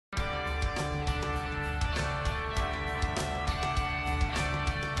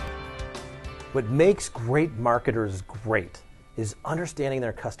What makes great marketers great is understanding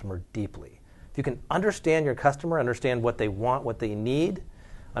their customer deeply. If you can understand your customer, understand what they want, what they need,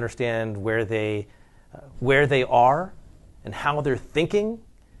 understand where they are and how they're thinking,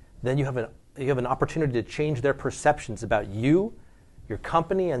 then you have an opportunity to change their perceptions about you, your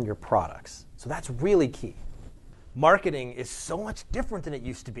company, and your products. So that's really key. Marketing is so much different than it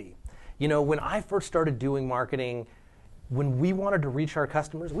used to be. You know, when I first started doing marketing, when we wanted to reach our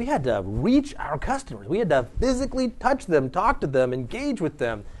customers, we had to reach our customers. We had to physically touch them, talk to them, engage with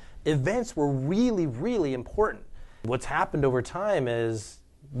them. Events were really, really important. What's happened over time is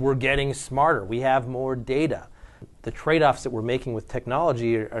we're getting smarter. We have more data. The trade-offs that we're making with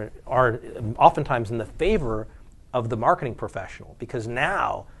technology are oftentimes in the favor of the marketing professional, because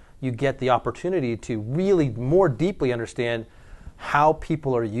now you get the opportunity to really more deeply understand how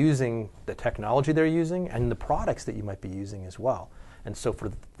people are using the technology they're using and the products that you might be using as well. And so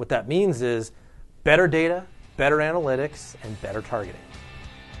what that means is better data, better analytics, and better targeting.